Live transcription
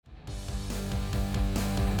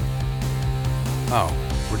Oh,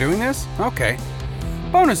 we're doing this? Okay.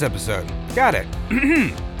 Bonus episode. Got it.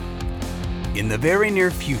 In the very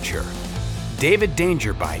near future, David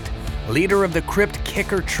Dangerbite, leader of the Crypt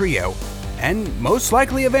Kicker Trio, and most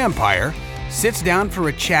likely a vampire, sits down for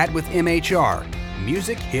a chat with MHR,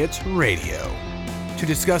 Music Hits Radio, to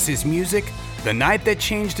discuss his music, the night that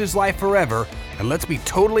changed his life forever, and let's be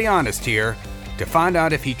totally honest here, to find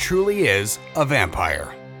out if he truly is a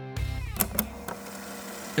vampire.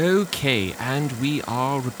 Okay, and we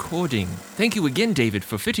are recording. Thank you again, David,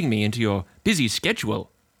 for fitting me into your busy schedule.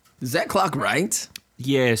 Is that clock right?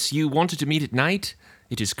 Yes, you wanted to meet at night.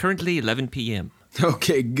 It is currently 11 p.m.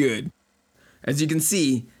 Okay, good. As you can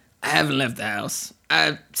see, I haven't left the house.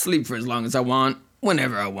 I sleep for as long as I want,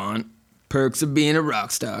 whenever I want. Perks of being a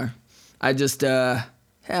rock star. I just,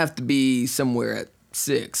 have to be somewhere at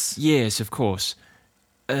 6. Yes, of course.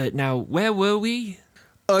 Now, where were we?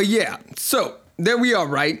 Yeah. So, there we are,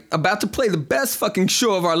 right? About to play the best fucking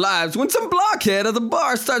show of our lives when some blockhead at the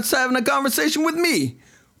bar starts having a conversation with me.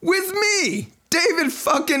 With me! David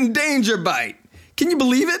fucking Dangerbite. Can you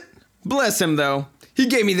believe it? Bless him, though. He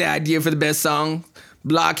gave me the idea for the best song.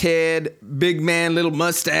 Blockhead, big man, little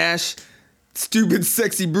mustache, stupid,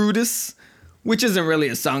 sexy Brutus. Which isn't really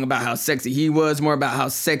a song about how sexy he was, more about how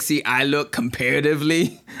sexy I look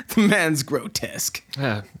comparatively. The man's grotesque.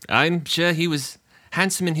 I'm sure he was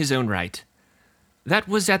handsome in his own right. That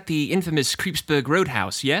was at the infamous Creepsburg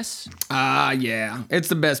Roadhouse, yes? Yeah. It's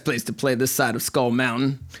the best place to play this side of Skull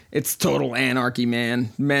Mountain. It's total anarchy,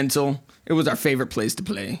 man. Mental. It was our favorite place to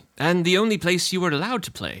play. And the only place you were allowed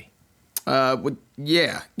to play?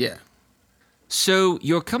 Yeah. So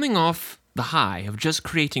you're coming off the high of just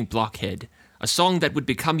creating Blockhead, a song that would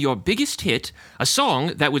become your biggest hit, a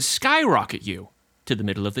song that would skyrocket you to the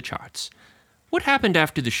middle of the charts. What happened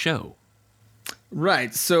after the show?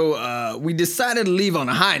 Right, so we decided to leave on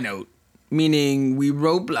a high note, meaning we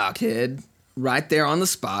wrote Blockhead right there on the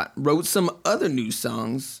spot, wrote some other new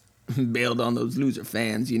songs, bailed on those loser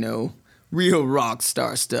fans, you know, real rock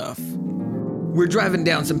star stuff. We're driving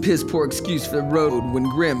down some piss poor excuse for the road when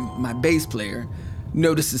Grim, my bass player,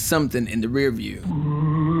 notices something in the rear view.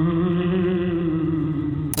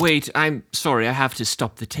 Wait, I'm sorry, I have to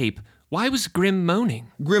stop the tape. Why was Grim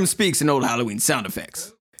moaning? Grim speaks in old Halloween sound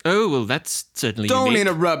effects. Oh, well, that's certainly Don't unique.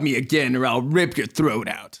 interrupt me again or I'll rip your throat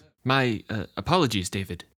out. My apologies,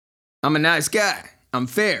 David. I'm a nice guy. I'm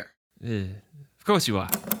fair. Of course you are.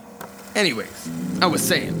 Anyways, I was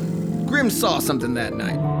saying, Grim saw something that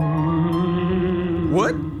night.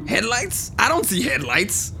 What? Headlights? I don't see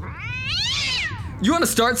headlights. You want to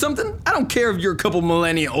start something? I don't care if you're a couple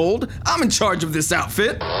millennia old. I'm in charge of this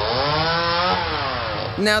outfit.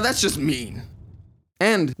 Now that's just mean.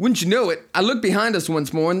 And, wouldn't you know it, I looked behind us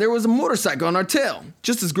once more and there was a motorcycle on our tail,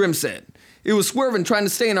 just as Grim said. It was swerving, trying to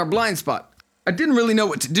stay in our blind spot. I didn't really know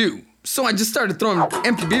what to do, so I just started throwing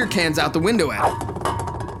empty beer cans out the window at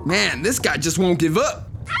it. Man, this guy just won't give up.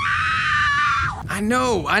 I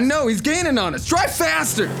know, he's gaining on us. Drive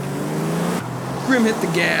faster! Grim hit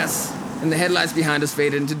the gas, and the headlights behind us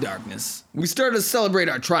faded into darkness. We started to celebrate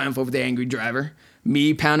our triumph over the angry driver.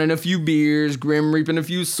 Me pounding a few beers, Grim reaping a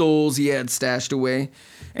few souls he had stashed away.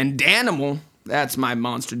 And Danimal, that's my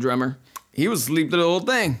monster drummer, he was asleep through the whole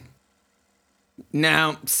thing.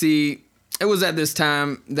 Now, see, it was at this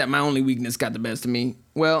time that my only weakness got the best of me.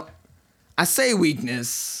 Well, I say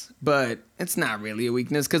weakness, but it's not really a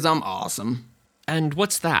weakness because I'm awesome. And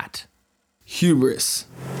what's that? Hubris.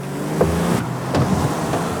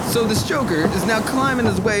 So this Joker is now climbing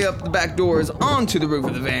his way up the back doors onto the roof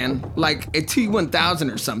of the van, like a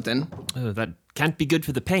T-1000 or something. That can't be good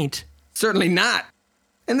for the paint. Certainly not.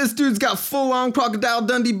 And this dude's got full-on Crocodile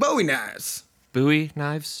Dundee Bowie knives. Bowie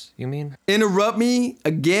knives, you mean? Interrupt me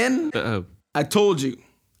again? Uh-oh. I told you,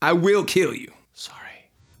 I will kill you. Sorry.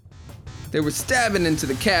 They were stabbing into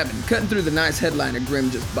the cabin, cutting through the nice headliner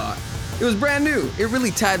Grim just bought. It was brand new. It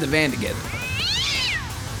really tied the van together.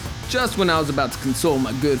 Just when I was about to console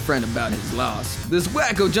my good friend about his loss, this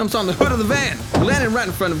wacko jumps on the hood of the van, landing right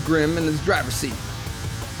in front of Grim in his driver's seat.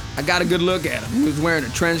 I got a good look at him. He was wearing a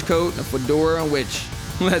trench coat and a fedora, which,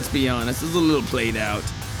 let's be honest, is a little played out.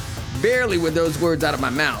 Barely were those words out of my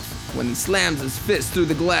mouth when he slams his fist through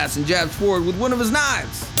the glass and jabs forward with one of his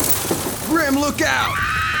knives. Grim, look out!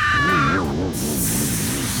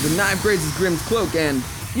 The knife grazes Grim's cloak and,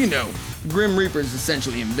 you know, Grim Reaper's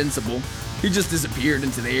essentially invincible. He just disappeared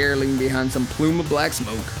into the air, leaving behind some plume of black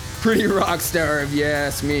smoke. Pretty rock star if you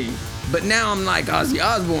ask me. But now I'm like Ozzy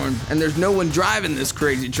Osbourne, and there's no one driving this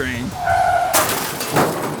crazy train.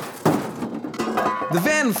 The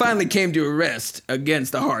van finally came to a rest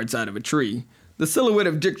against the hard side of a tree. The silhouette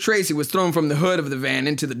of Dick Tracy was thrown from the hood of the van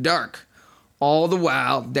into the dark. All the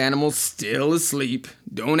while, Danimal's still asleep.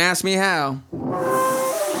 Don't ask me how.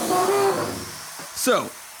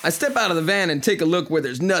 So, I step out of the van and take a look where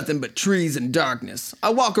there's nothing but trees and darkness.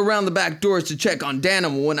 I walk around the back doors to check on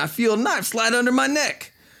Danimal when I feel a knife slide under my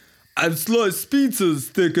neck. "I've sliced pizzas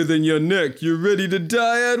thicker than your neck. You ready to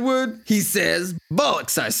die, Edward?" he says.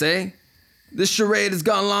 "Bollocks," I say. "This charade has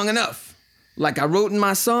gone long enough. Like I wrote in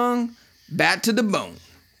my song, bat to the bone.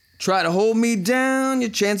 Try to hold me down,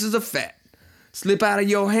 your chances are fat. Slip out of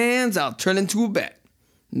your hands, I'll turn into a bat."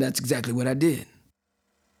 And that's exactly what I did.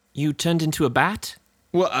 You turned into a bat?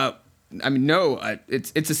 Well, no,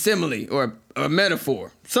 it's a simile or a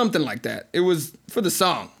metaphor, something like that. It was for the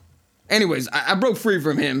song. Anyways, I broke free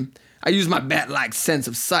from him. I used my bat-like sense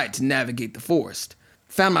of sight to navigate the forest,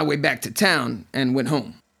 found my way back to town, and went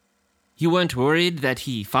home. You weren't worried that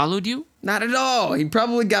he followed you? Not at all. He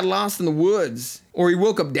probably got lost in the woods, or he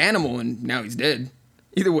woke up Danimal and now he's dead.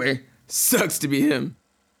 Either way, sucks to be him.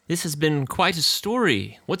 This has been quite a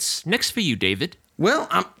story. What's next for you, David? Well,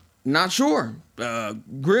 I'm not sure.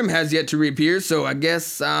 Grim has yet to reappear, so I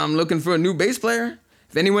guess I'm looking for a new bass player.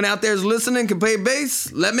 If anyone out there is listening can play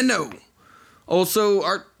bass, let me know. Also,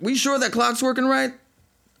 are we sure that clock's working right?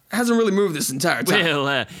 Hasn't really moved this entire time.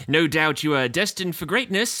 Well, no doubt you are destined for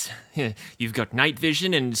greatness. You've got night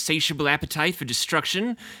vision and insatiable appetite for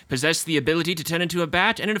destruction, possess the ability to turn into a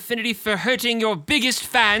bat, and an affinity for hurting your biggest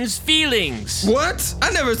fans' feelings. What?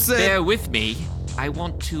 I never said... Bear with me. I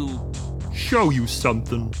want to show you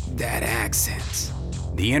something. That accent.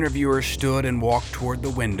 The interviewer stood and walked toward the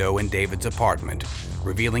window in David's apartment,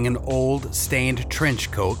 revealing an old, stained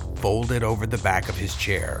trench coat folded over the back of his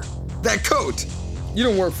chair. That coat! You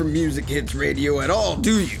don't work for Music Hits Radio at all,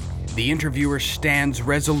 do you? The interviewer stands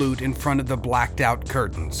resolute in front of the blacked-out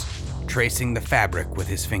curtains, tracing the fabric with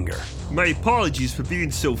his finger. My apologies for being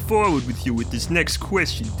so forward with you with this next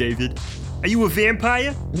question, David. Are you a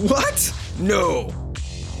vampire? What? No.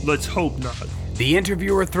 Let's hope not. The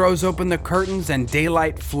interviewer throws open the curtains and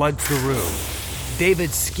daylight floods the room.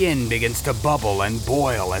 David's skin begins to bubble and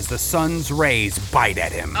boil as the sun's rays bite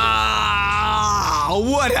at him.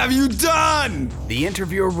 What have you done? The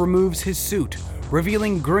interviewer removes his suit,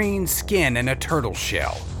 revealing green skin and a turtle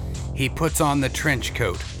shell. He puts on the trench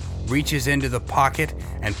coat, reaches into the pocket,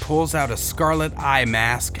 and pulls out a scarlet eye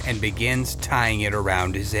mask and begins tying it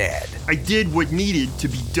around his head. I did what needed to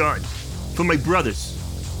be done. For my brothers.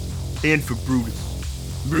 And for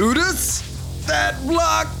Brutus. Brutus? That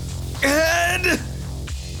blockhead?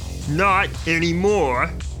 Not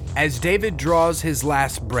anymore. As David draws his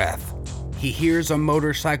last breath, he hears a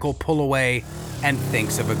motorcycle pull away and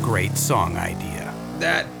thinks of a great song idea.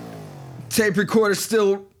 That tape recorder's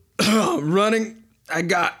still running. I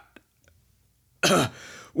got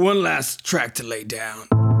one last track to lay down.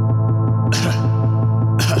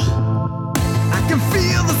 I can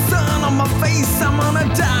feel the sun on my face, I'm gonna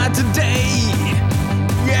die today.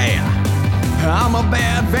 Yeah. I'm a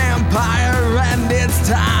bad vampire and it's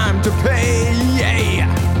time to pay, yeah.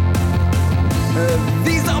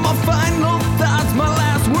 These are my final thoughts, my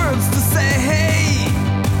last words to say, hey.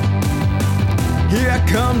 Here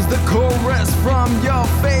comes the chorus from your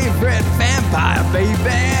favorite vampire, baby.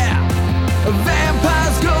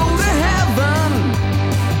 Vampires go to heaven,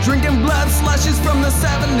 drinking blood slushes from the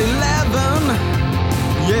 7-Eleven.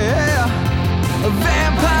 Yeah,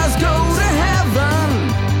 vampires go to heaven,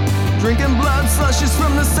 drinking blood slushes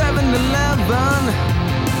from the 7-Eleven.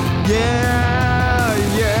 Yeah,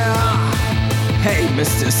 yeah. Hey,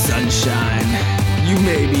 Mr. Sunshine, you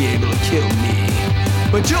may be able to kill me,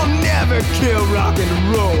 but you'll never kill rock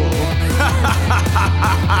and roll.